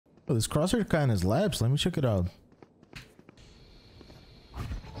Oh, this crosshair kind of slaps. Let me check it out.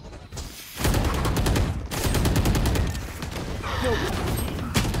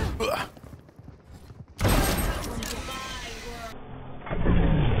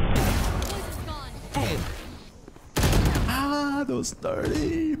 Ah, those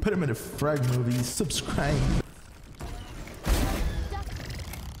 30. Put him in a frag movie. Subscribe.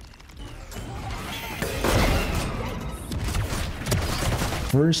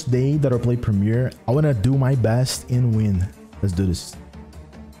 First day that I play Premiere, I want to do my best and win. Let's do this.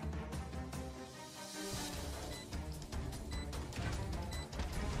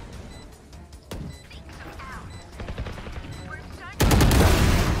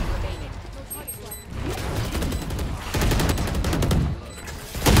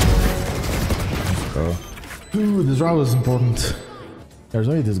 Ooh, this round was important. There's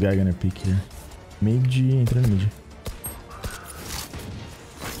only this guy gonna peek here. Mid, entra no mid.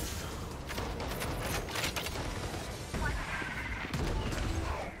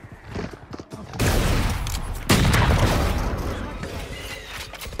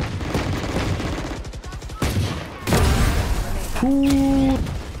 Ooh.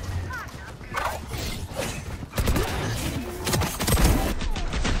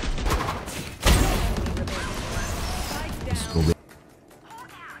 Let's go.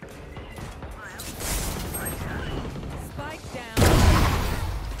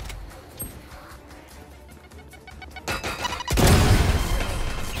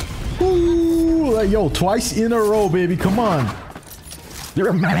 Ooh, like, yo, twice in a row, baby. Come on.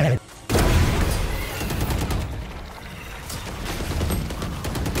 You're mad.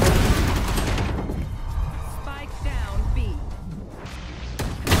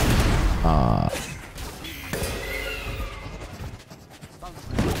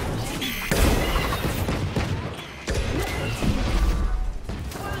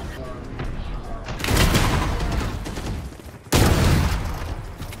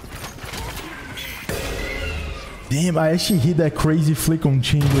 Damn, I actually hit that crazy flick on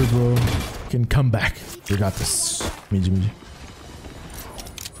chamber, bro. Can come back. We got this. Mid.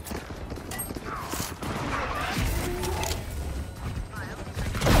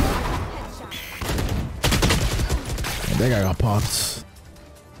 That guy got popped.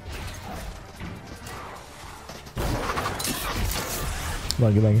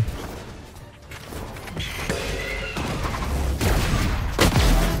 Get back here.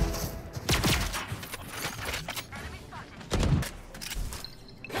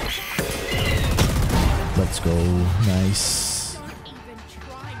 Let's go. Nice.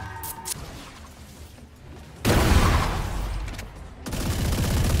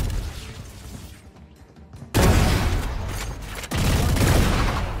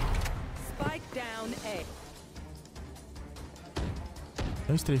 Spike down A.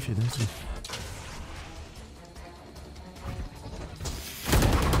 Dá um strafe, dá um strafe.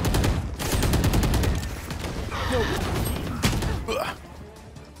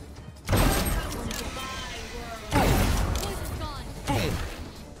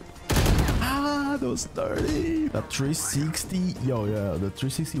 Those 30. That 360. Yo, yeah, the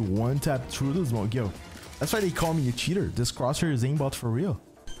 360 one tap through the smoke. Yo, that's why they call me a cheater. This crosshair is aimbot for real.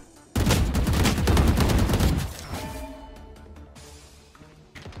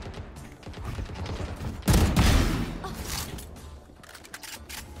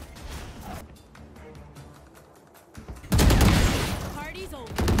 Party's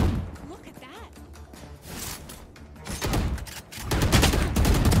over. Look at that.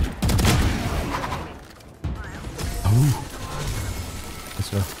 Ooh. Let's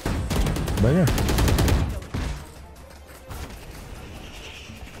go. Right here.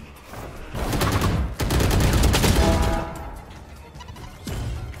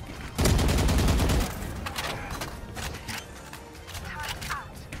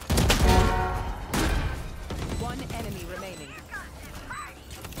 One enemy remaining.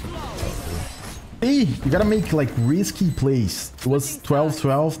 Hey, you gotta make like risky plays. It was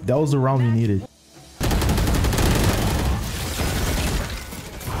 12-12. That was the round we needed.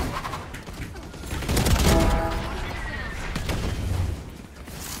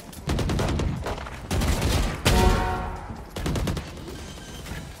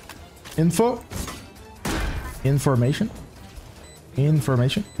 Info. Information.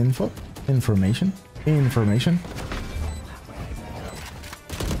 Information. Info. Information. Information.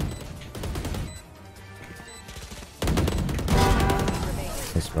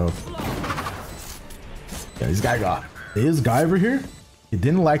 Let's go. Yeah, this guy over here, he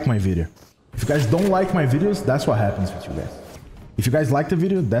didn't like my video. If you guys don't like my videos, that's what happens with you guys. If you guys like the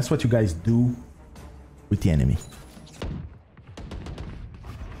video, that's what you guys do with the enemy.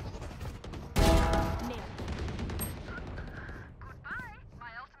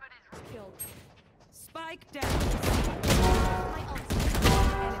 Spike down. My ult.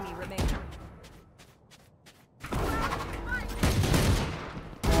 Enemy remaining.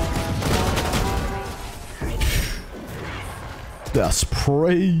 The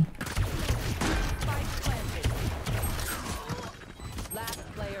spray. Spike planted. Last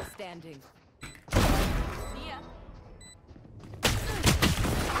player standing. Yeah.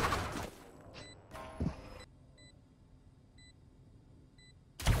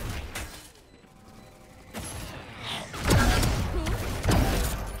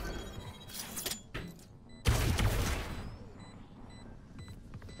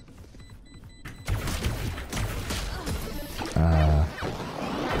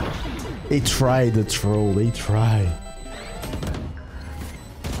 They tried the troll. They try.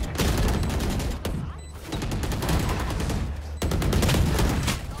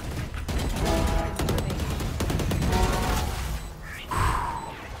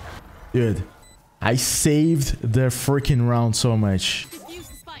 Dude, I saved the freaking round so much. Use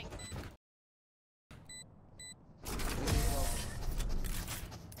the spike.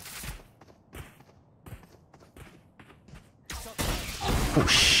 Oh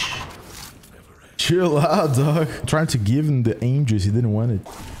shit. Chill out, dog. I'm trying to give him the aim juice. He didn't want it.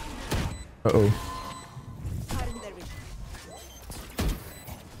 Uh-oh.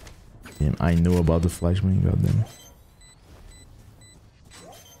 Damn, I know about the flashbang. Goddamn.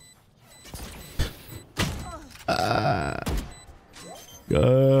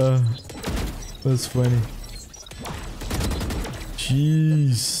 That's funny.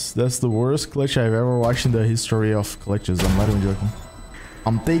 Jeez, that's the worst clutch I've ever watched in the history of clutches. I'm not even joking.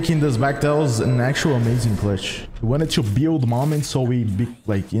 I'm taking this back. That was an actual amazing clutch. We wanted to build moments, so we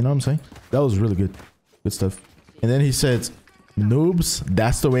like, you know what I'm saying? That was really good. Good stuff. And then he said, noobs,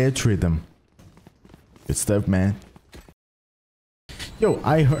 that's the way I treat them. Good stuff, man. Yo,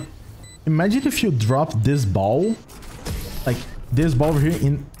 I heard. Imagine if you drop this ball, like this ball over here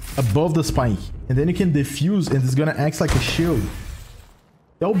in above the spike, and then you can defuse and it's gonna act like a shield.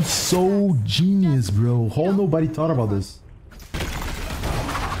 That would be so genius, bro. How nobody thought about this?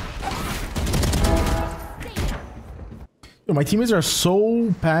 Yo, my teammates are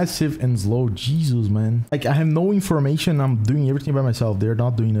so passive and slow. Jesus, man. Like, I have no information. I'm doing everything by myself. They're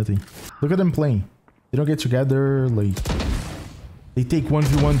not doing nothing. Look at them playing. They don't get together. Like, they take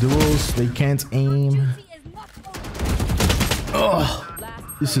 1v1 duels. They can't aim. Ugh.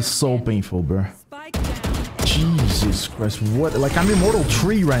 This is so painful, bro. Jesus Christ. What? Like, I'm Immortal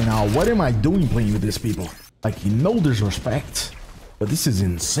 3 right now. What am I doing playing with these people? Like, you know there's respect, but this is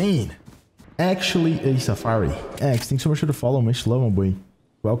insane. Actually, a Safari. X, thanks so much for the follow. Much love, my boy.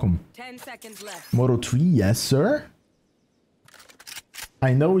 Welcome. 10 seconds left. Moto 3, yes, sir.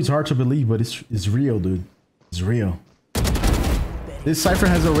 I know it's hard to believe, but it's real, dude. It's real. This Cypher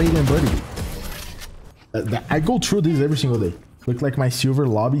has a Radiant buddy. I go through this every single day. Look like my silver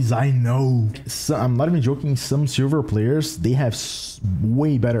lobbies. I know. So, I'm not even joking. Some silver players, they have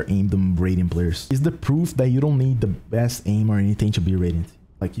way better aim than Radiant players. It's the proof that you don't need the best aim or anything to be Radiant.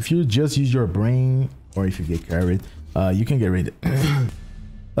 Like, if you just use your brain, or if you get carried, you can get Radiant.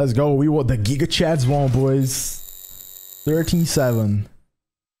 Let's go. We want the Giga Chats won, boys. 13-7.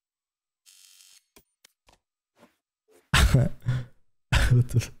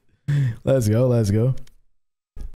 Let's go. Let's go.